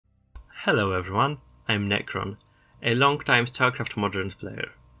Hello everyone, I'm Nekron, a long-time StarCraft Modern player.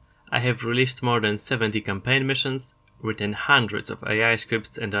 I have released more than 70 campaign missions, written hundreds of AI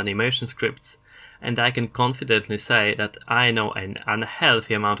scripts and animation scripts, and I can confidently say that I know an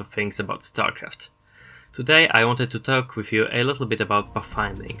unhealthy amount of things about StarCraft. Today I wanted to talk with you a little bit about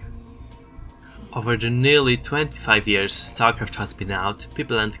pathfinding. Over the nearly 25 years StarCraft has been out,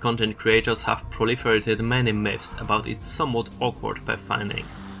 people and content creators have proliferated many myths about its somewhat awkward pathfinding.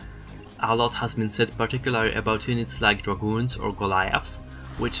 A lot has been said particularly about units like Dragoons or Goliaths,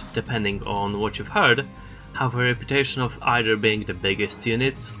 which, depending on what you've heard, have a reputation of either being the biggest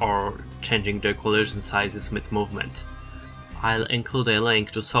units or changing their collision sizes mid-movement. I'll include a link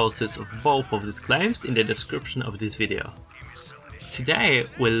to sources of both of these claims in the description of this video. Today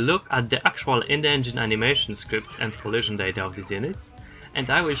we'll look at the actual in-engine animation scripts and collision data of these units, and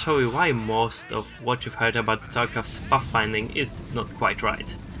I will show you why most of what you've heard about StarCraft's pathfinding is not quite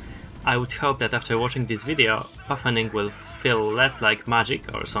right. I would hope that after watching this video, pathfinding will feel less like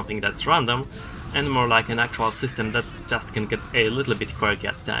magic or something that's random, and more like an actual system that just can get a little bit quirky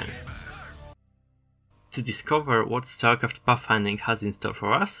at times. To discover what StarCraft pathfinding has in store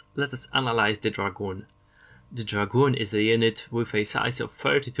for us, let us analyze the Dragoon. The Dragoon is a unit with a size of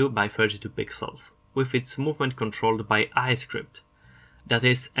 32 by 32 pixels, with its movement controlled by iScript. That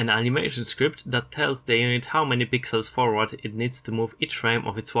is, an animation script that tells the unit how many pixels forward it needs to move each frame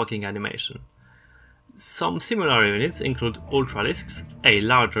of its walking animation. Some similar units include Ultralisks, a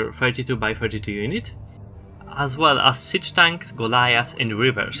larger 32 by 32 unit, as well as siege tanks, Goliaths and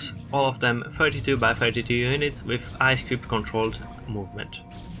Reavers, all of them 32 by 32 units with iScript controlled movement.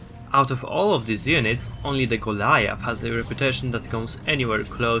 Out of all of these units, only the Goliath has a reputation that comes anywhere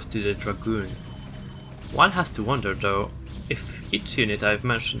close to the Dragoon. One has to wonder though, if each unit I've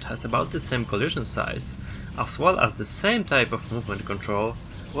mentioned has about the same collision size, as well as the same type of movement control,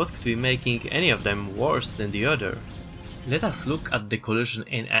 what could be making any of them worse than the other? Let us look at the collision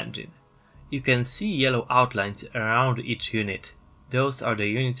in-engine. You can see yellow outlines around each unit. Those are the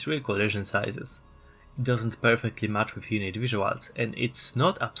unit's real collision sizes. It doesn't perfectly match with unit visuals, and it's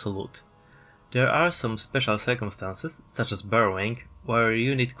not absolute. There are some special circumstances, such as burrowing, where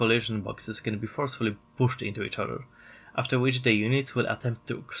unit collision boxes can be forcefully pushed into each other, after which the units will attempt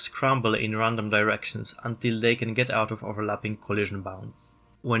to scramble in random directions until they can get out of overlapping collision bounds.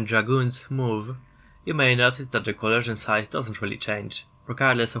 When Dragoons move, you may notice that the collision size doesn't really change.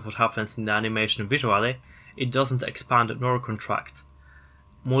 Regardless of what happens in the animation visually, it doesn't expand nor contract.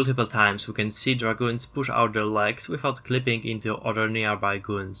 Multiple times we can see Dragoons push out their legs without clipping into other nearby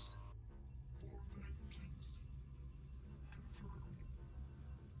goons.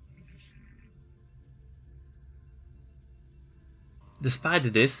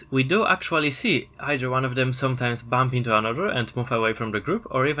 Despite this, we do actually see either one of them sometimes bump into another and move away from the group,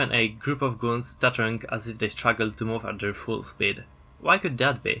 or even a group of goons stuttering as if they struggle to move at their full speed. Why could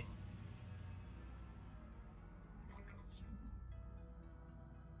that be?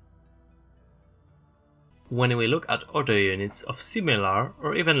 When we look at other units of similar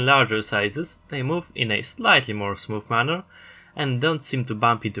or even larger sizes, they move in a slightly more smooth manner and don't seem to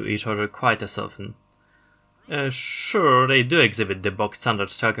bump into each other quite as often. Sure, they do exhibit the box standard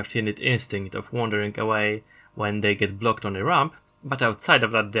StarCraft unit instinct of wandering away when they get blocked on a ramp, but outside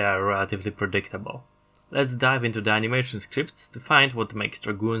of that they are relatively predictable. Let's dive into the animation scripts to find what makes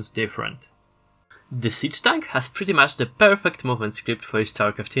Dragoons different. The siege tank has pretty much the perfect movement script for a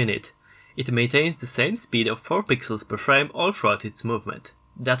StarCraft unit. It maintains the same speed of 4 pixels per frame all throughout its movement.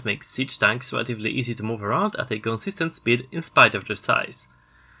 That makes siege tanks relatively easy to move around at a consistent speed in spite of their size.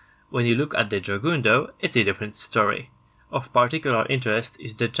 When you look at the Dragoon though, it's a different story. Of particular interest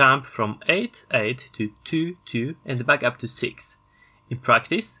is the jump from 8-8 to 2-2 and back up to 6. In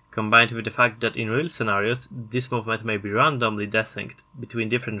practice, combined with the fact that in real scenarios this movement may be randomly desynced between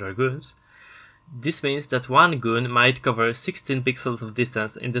different Dragoons, this means that one goon might cover 16 pixels of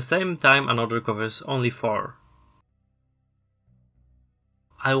distance in the same time another covers only 4.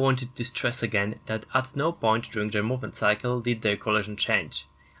 I wanted to stress again that at no point during their movement cycle did their collision change.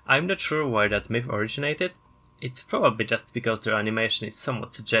 I'm not sure where that myth originated. It's probably just because their animation is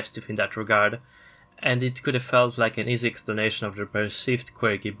somewhat suggestive in that regard, and it could have felt like an easy explanation of their perceived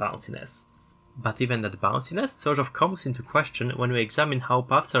quirky bounciness. But even that bounciness sort of comes into question when we examine how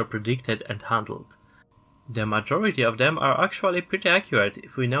paths are predicted and handled. The majority of them are actually pretty accurate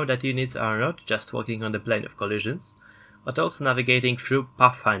if we know that units are not just walking on the plane of collisions, but also navigating through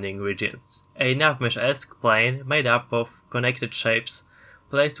pathfinding regions, a navmesh-esque plane made up of connected shapes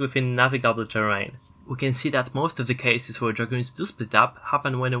placed within navigable terrain. We can see that most of the cases where Dragoons do split up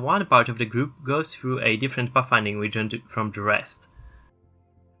happen when one part of the group goes through a different pathfinding region from the rest.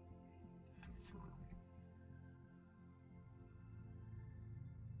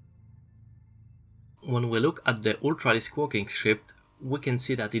 When we look at the Ultralisk walking script, we can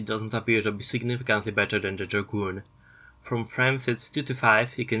see that it doesn't appear to be significantly better than the Dragoon. From frame sets 2 to 5,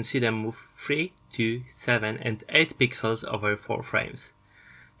 you can see them move 3, 2, 7 and 8 pixels over 4 frames.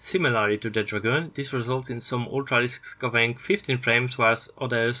 Similarly to the Dragoon, this results in some Ultralisks covering 15 frames whereas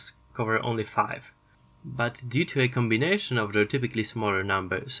others cover only 5. But due to a combination of their typically smaller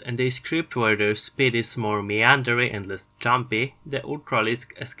numbers and a script where their speed is more meandery and less jumpy, the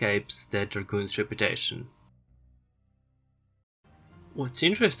Ultralisk escapes the Dragoon's reputation. What's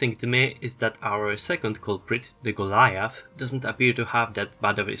interesting to me is that our second culprit, the Goliath, doesn't appear to have that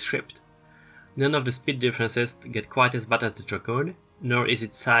bad of a script. None of the speed differences get quite as bad as the Dragoon, nor is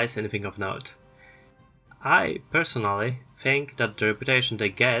its size anything of note. I, personally, think that the reputation they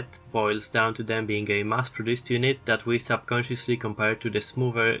get boils down to them being a mass-produced unit that we subconsciously compare to the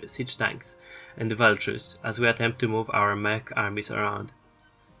smoother siege tanks and the vultures as we attempt to move our mech armies around.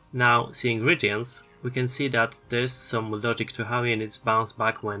 Now, seeing regions, we can see that there's some logic to how units bounce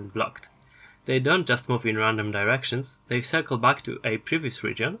back when blocked. They don't just move in random directions, they circle back to a previous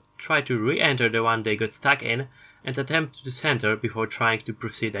region, try to re-enter the one they got stuck in, and attempt to center before trying to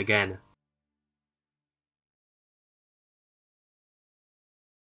proceed again.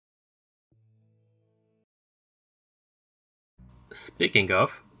 Speaking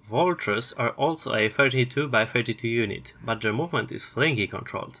of, vultures are also a 32 by 32 unit, but their movement is flinky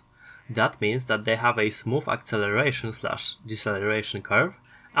controlled. That means that they have a smooth acceleration/deceleration curve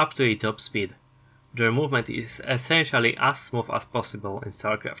up to a top speed. Their movement is essentially as smooth as possible in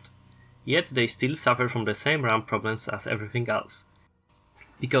StarCraft. Yet they still suffer from the same ramp problems as everything else.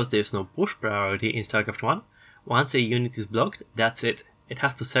 Because there's no push priority in StarCraft 1, once a unit is blocked, that's it. It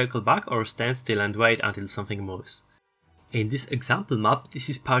has to circle back or stand still and wait until something moves. In this example map, this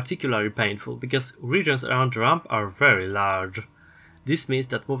is particularly painful because regions around the ramp are very large. This means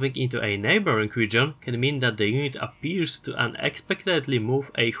that moving into a neighboring region can mean that the unit appears to unexpectedly move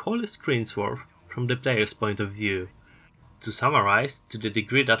a whole screen's worth from the player's point of view. To summarize, to the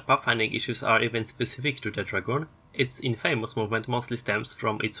degree that pathfinding issues are even specific to the Dragoon, its infamous movement mostly stems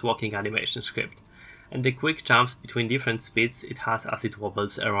from its walking animation script, and the quick jumps between different speeds it has as it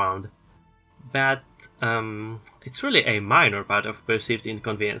wobbles around. But it's really a minor part of perceived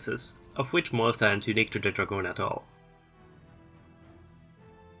inconveniences, of which most aren't unique to the Dragoon at all.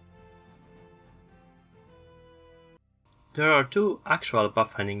 There are two actual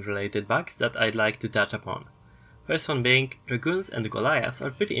pathfinding related bugs that I'd like to touch upon. First one being, Dragoons and Goliaths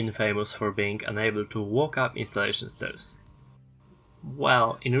are pretty infamous for being unable to walk up installation stairs.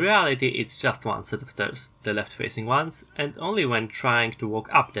 Well, in reality it's just one set of stairs, the left-facing ones, and only when trying to walk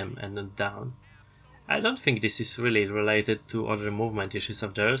up them and not down. I don't think this is really related to other movement issues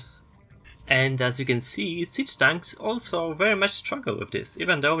of theirs, and as you can see, siege tanks also very much struggle with this,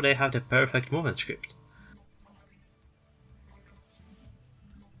 even though they have the perfect movement script.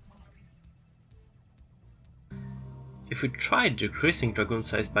 If we tried decreasing Dragoon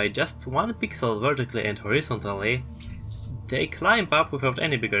size by just 1 pixel vertically and horizontally, they climb up without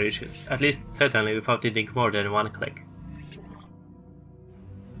any bigger issues, at least certainly without needing more than one click.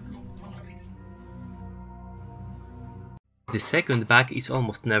 The second bug is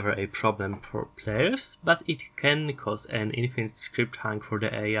almost never a problem for players, but it can cause an infinite script hang for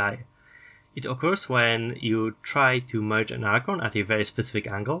the AI. It occurs when you try to merge an Archon at a very specific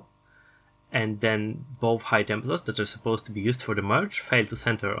angle, and then both High Templars that are supposed to be used for the merge fail to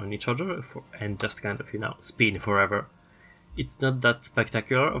center on each other and just kind of, spin forever. It's not that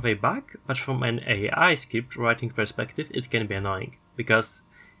spectacular of a bug, but from an AI script writing perspective it can be annoying, because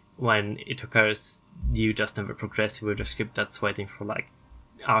when it occurs you just never progress with the script that's waiting for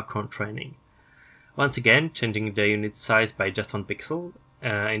Archon training. Once again, changing the unit size by just 1 pixel,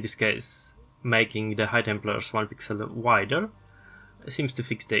 in this case making the High Templars 1 pixel wider, seems to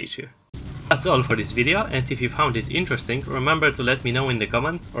fix the issue. That's all for this video, and if you found it interesting, remember to let me know in the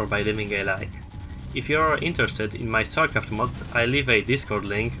comments or by leaving a like. If you are interested in my StarCraft mods, I leave a Discord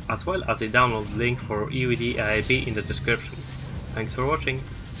link as well as a download link for EUD AIP in the description. Thanks for watching!